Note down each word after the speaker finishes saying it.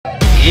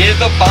ये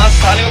तो 5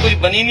 साल में कुछ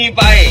बन ही नहीं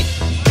पाए।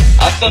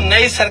 अब तो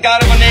नई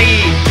सरकार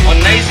बनेगी और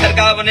नई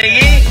सरकार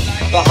बनेगी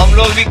तो हम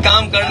लोग भी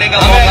काम करने का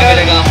मौका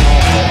मिलेगा हम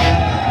लोगों को।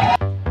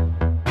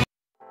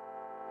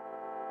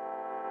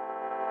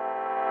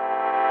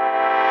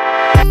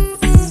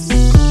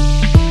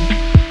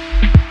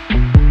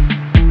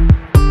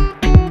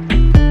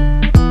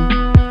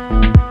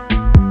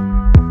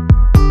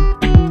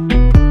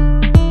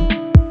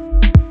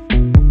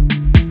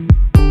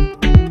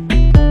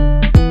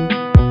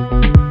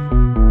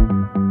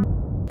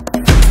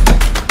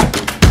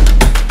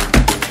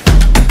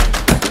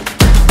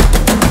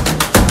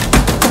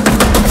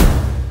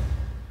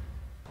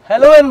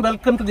 Hello and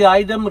welcome to the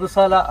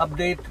AIDEM-Risala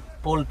update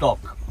poll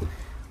talk.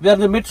 We are in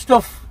the midst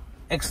of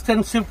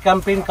extensive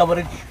campaign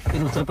coverage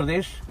in Uttar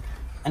Pradesh,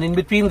 and in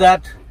between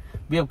that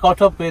we have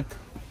caught up with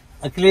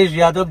Akhilesh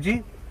Yadav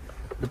ji,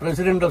 the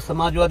President of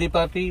Samajwadi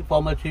Party,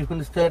 former Chief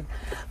Minister,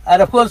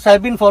 and of course I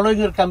have been following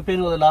your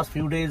campaign over the last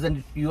few days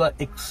and you are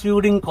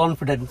exuding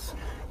confidence.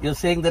 You are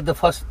saying that the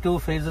first 2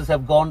 phases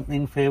have gone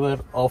in favor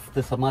of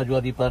the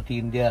Samajwadi Party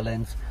India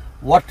Alliance.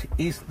 What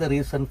is the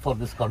reason for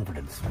this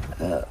confidence?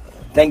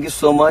 Thank you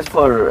so much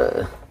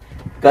for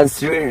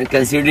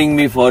considering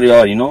me for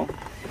your, interview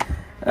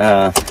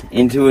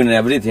and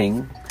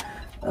everything.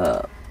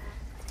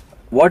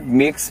 What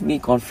makes me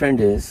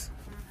confident is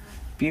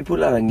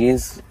people are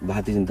against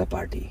Bharatiya Janata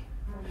Party.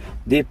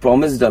 They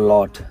promised a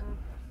lot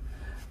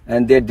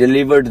and they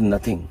delivered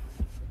nothing.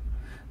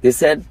 They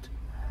said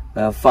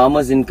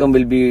farmers' income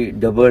will be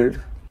doubled.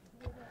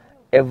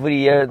 Every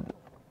year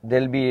there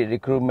will be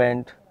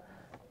recruitment.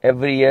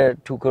 Every year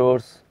 2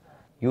 crores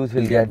youth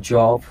will get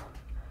job.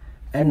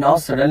 And now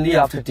suddenly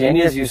after 10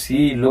 years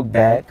look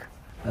back,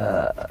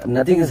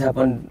 nothing has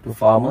happened to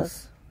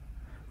farmers.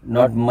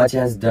 Not much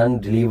has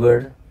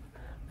delivered.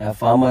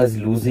 Farmers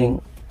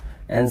losing.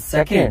 And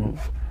second,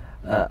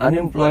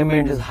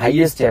 unemployment is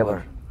highest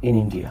ever in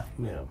India.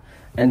 Yeah.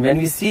 And when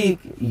we see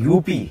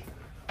UP,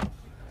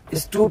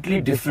 it's totally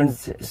different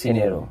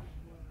scenario.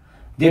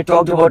 They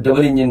talked about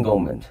double engine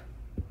government.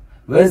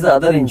 Where's the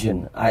other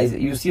engine?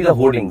 You see the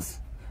hoardings.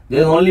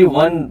 There's only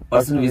one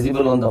person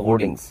visible on the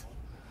hoardings.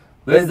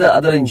 Where's the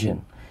other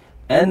engine?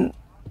 And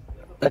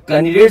the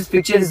candidate's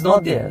picture is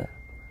not there.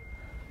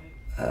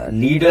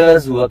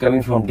 Leaders who are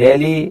coming from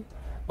Delhi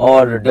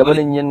or double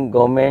engine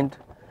government,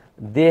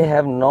 they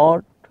have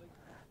not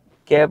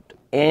kept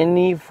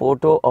any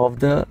photo of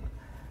the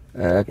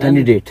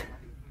candidate.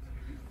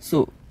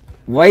 So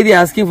why they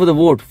asking for the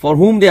vote? For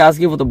whom they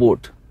asking for the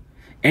vote?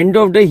 End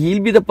of the day,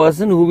 he'll be the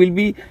person who will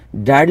be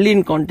directly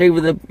in contact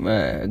with the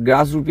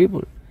grassroots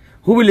people.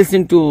 Who will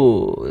listen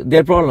to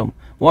their problem?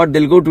 What,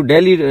 they'll go to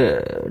Delhi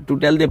to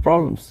tell their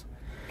problems.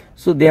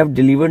 So they have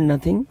delivered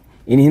nothing.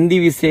 In Hindi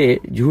we say,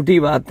 झूठी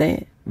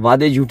बातें,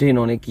 वादे झूठे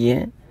इन्होंने किए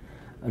हैं,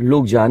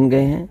 लोग जान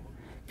गए हैं.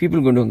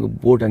 People going to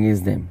vote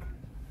against them.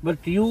 But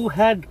you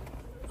had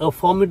a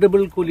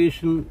formidable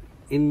coalition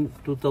in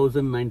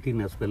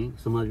 2019 as well,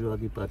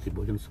 Samajwadi Party,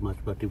 Bahujan Samaj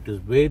Party, which is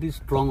very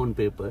strong on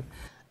paper.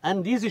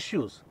 And these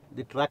issues,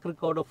 the track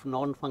record of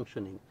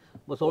non-functioning,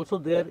 was also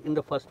there in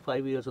the first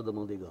 5 years of the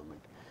Modi government.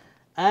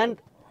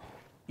 And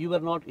you were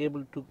not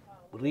able to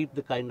reap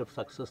the kind of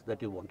success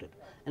that you wanted.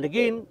 And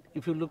again,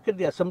 if you look at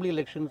the assembly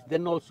elections,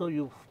 then also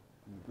you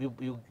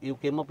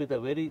came up with a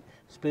very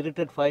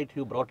spirited fight.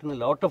 You brought in a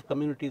lot of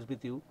communities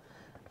with you.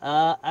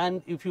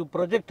 And if you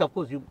project, of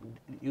course,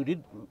 you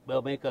did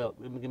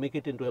make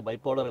it into a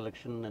bipolar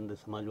election, and the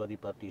Samajwadi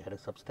Party had a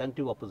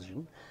substantive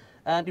opposition.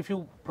 And if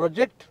you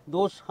project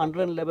those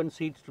 111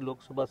 seats to Lok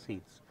Sabha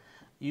seats,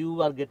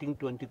 you are getting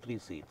 23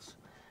 seats.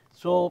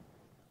 So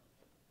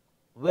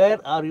where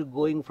are you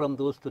going from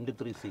those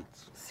 23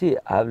 seats? See,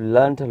 I've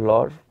learned a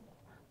lot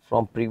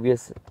from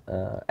previous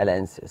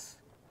alliances.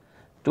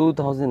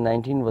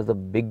 2019 was the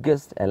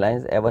biggest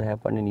alliance ever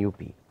happened in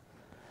UP.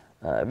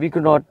 We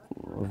could not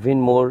win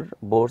more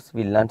votes.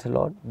 We learned a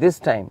lot. This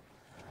time,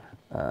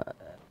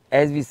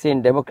 as we say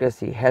in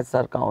democracy, heads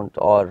are count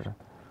or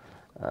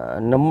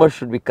numbers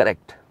should be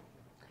correct.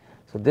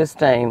 So this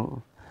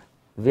time,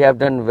 we have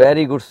done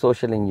very good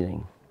social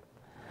engineering.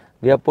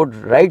 We have put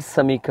right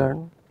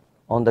Samikaran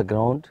on the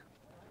ground.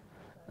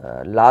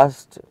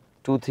 Last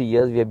 2-3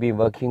 years we have been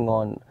working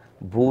on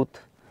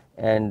booth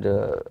and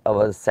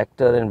our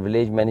sector and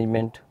village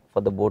management for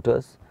the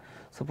voters.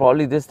 So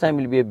probably this time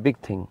will be a big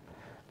thing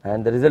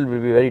and the result will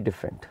be very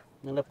different.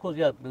 And of course,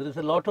 yeah, there is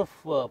a lot of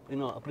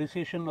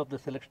appreciation of the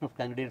selection of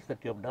candidates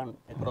that you have done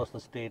across the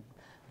state,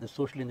 the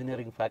social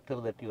engineering factor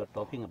that you are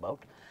talking about.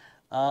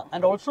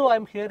 And also I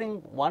am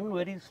hearing one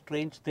very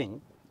strange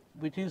thing,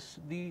 which is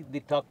the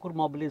Thakur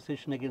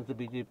mobilization against the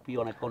BJP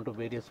on account of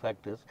various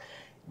factors.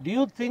 Do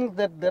you think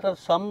that there are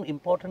some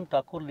important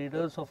Thakur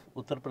leaders of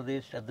Uttar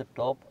Pradesh at the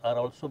top are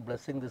also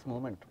blessing this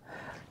movement?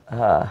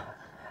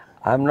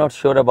 I'm not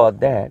sure about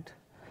that,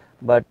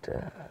 but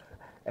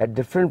at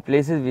different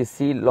places we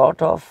see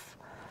lot of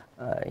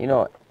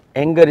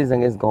anger is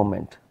against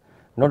government,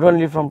 not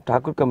only from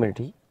Thakur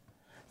community,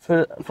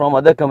 from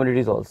other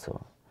communities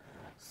also.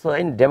 So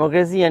in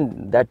democracy,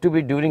 and that to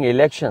be during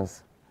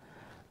elections,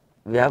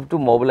 we have to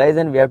mobilize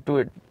and we have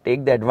to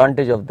take the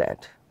advantage of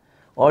that.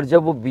 और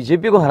जब वो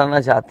BJP को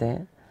हराना चाहते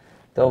हैं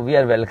तो we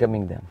are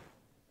welcoming them.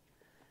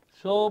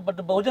 So, but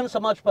the Bahujan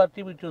Samaj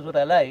Party, which was our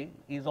ally,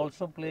 is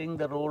also playing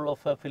the role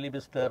of a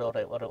filibuster or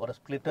a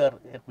splitter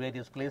at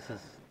various places.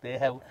 They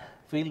have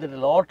fielded a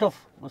lot of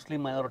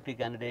Muslim minority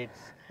candidates,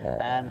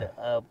 and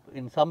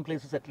in some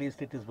places at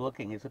least it is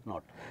working, is it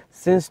not?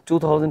 Since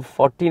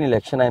 2014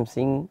 election, I am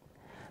seeing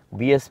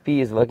BSP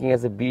is working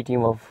as a B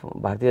team of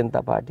Bharatiya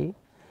Janata Party.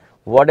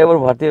 Whatever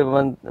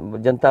Bharatiya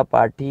Janata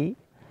Party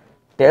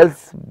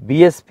tells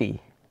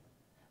BSP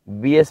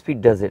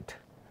does it.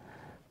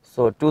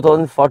 So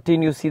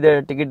 2014 you see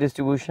the ticket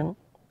distribution,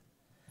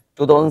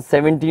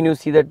 2017 you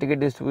see the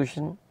ticket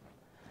distribution,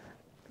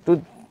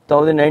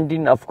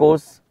 2019 of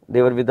course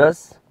they were with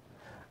us,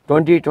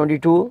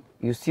 2022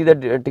 you see the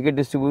ticket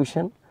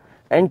distribution,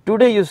 and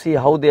today you see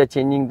how they are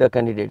changing the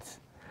candidates.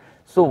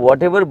 So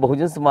whatever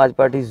Bahujan Samaj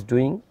Party is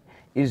doing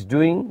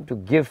to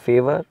give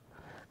favor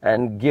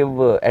and give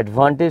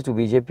advantage to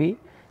BJP.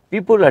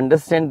 People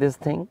understand this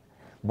thing,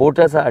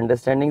 voters are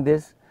understanding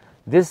this.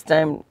 This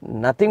time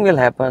nothing will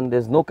happen, there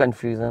is no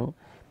confusion.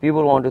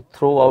 People want to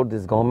throw out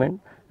this government,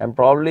 and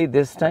probably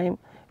this time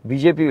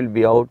BJP will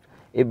be out.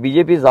 If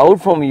BJP is out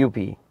from UP,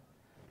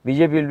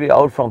 BJP will be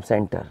out from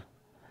center.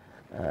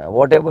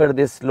 Whatever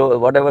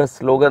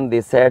slogan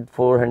they said,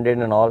 400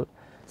 and all,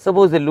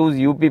 suppose they lose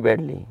UP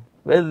badly,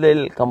 well they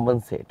will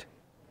compensate.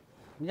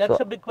 That's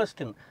a big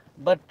question,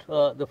 but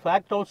the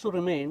fact also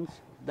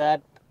remains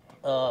that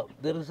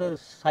there is a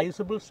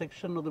sizable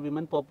section of the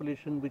women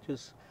population which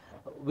is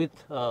with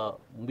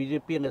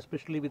BJP and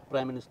especially with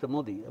Prime Minister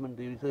Modi. I mean,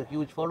 there is a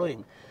huge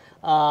following.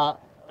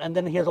 And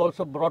then he has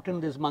also brought in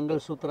this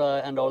Mangal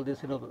Sutra and all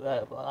this,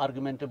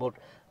 argument about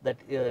that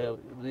the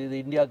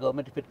India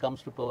government, if it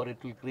comes to power, it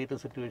will create a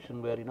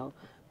situation where,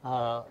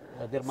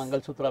 their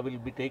Mangal Sutra will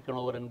be taken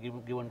over and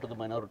given to the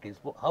minorities.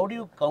 How do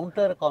you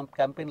counter a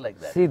campaign like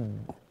that? See,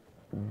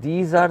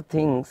 these are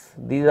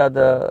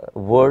the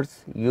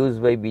words used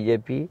by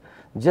BJP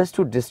just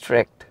to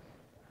distract.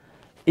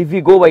 If we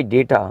go by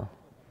data,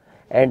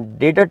 and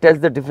data tells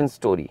the different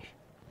story.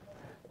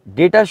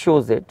 Data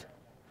shows it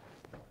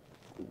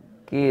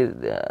कि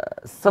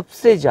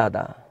सबसे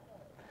ज़्यादा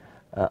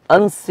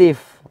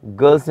unsafe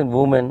girls and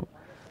women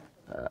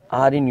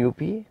are in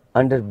UP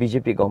under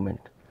BJP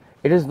government.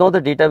 It is not the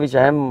data which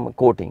I am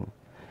quoting.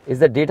 It's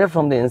the data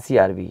from the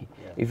NCRV.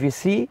 If you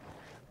see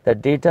the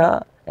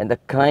data and the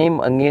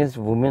crime against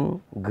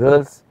women,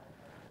 girls,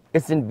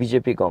 it's in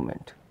BJP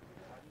government.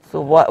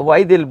 So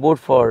why they'll vote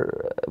for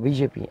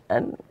BJP?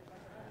 And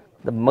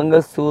the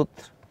Mangal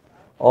Sutra,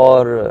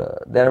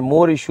 or there are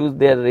more issues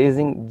they are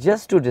raising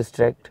just to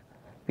distract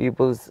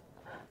people's,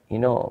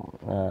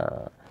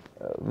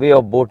 way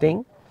of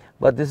voting.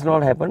 But this will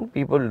not happen.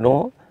 People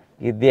know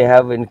if they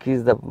have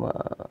increased the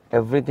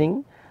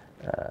everything.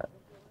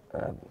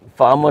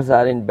 Farmers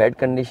are in bad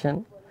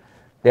condition.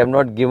 They have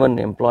not given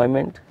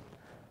employment.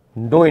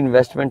 No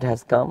investment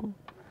has come,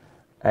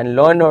 and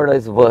law and order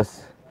is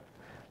worse.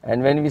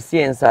 And when we see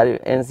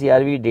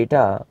NCRV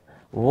data,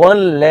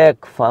 1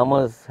 lakh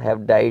farmers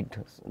have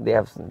died, they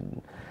have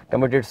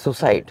committed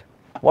suicide.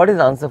 What is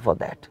the answer for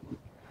that?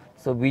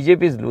 So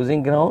BJP is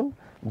losing ground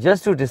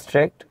just to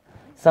distract.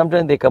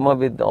 Sometimes they come up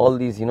with all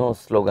these,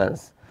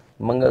 slogans,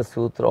 Mangal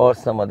Sutra or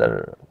some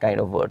other kind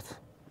of words.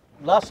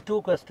 Last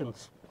 2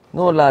 questions.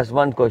 No, last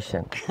 1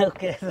 question.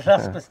 Okay, the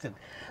last question.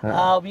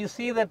 We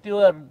see that you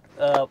are,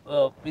 there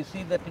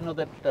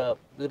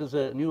is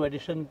a new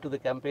addition to the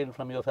campaign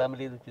from your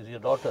family, which is your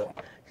daughter.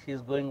 She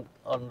is going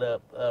on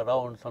the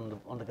rounds on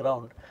the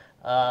ground.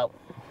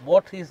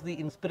 What is the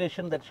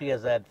inspiration that she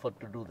has had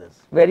to do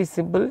this? Very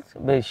simple.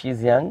 She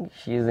is young.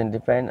 She is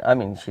independent. I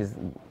mean, she is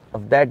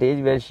of that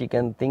age where she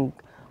can think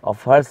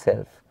of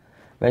herself.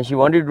 When she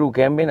wanted to do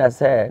campaign, I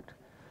said,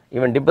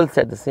 even Dimple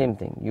said the same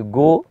thing. You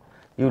go,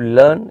 you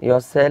learn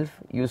yourself,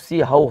 you see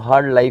how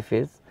hard life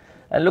is,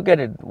 and look at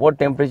it, what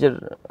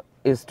temperature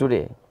is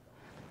today,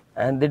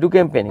 and they do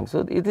campaigning.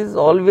 So it is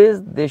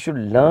always, they should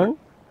learn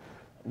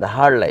the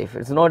hard life.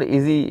 It's not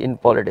easy in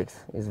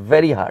politics, it's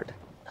very hard.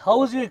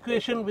 How is your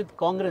equation with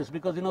Congress?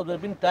 Because there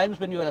have been times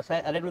when you are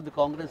allied with the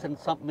Congress, and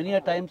many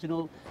a times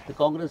the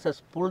Congress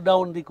has pulled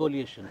down the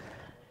coalition.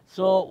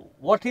 So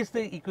what is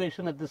the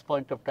equation at this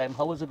point of time?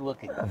 How is it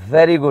working?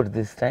 Very good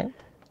this time,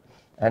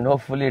 and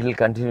hopefully it will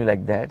continue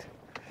like that.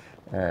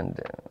 And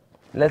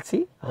let's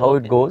see how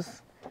it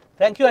goes.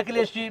 Thank you,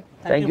 Akhilesh ji.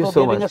 Thank you for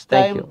so giving much. us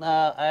time. Thank you.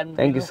 And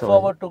Thank we you look so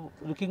forward to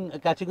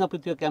catching up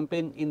with your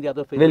campaign in the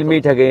other phases. We'll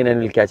meet again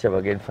and we'll catch up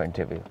again for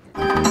interview.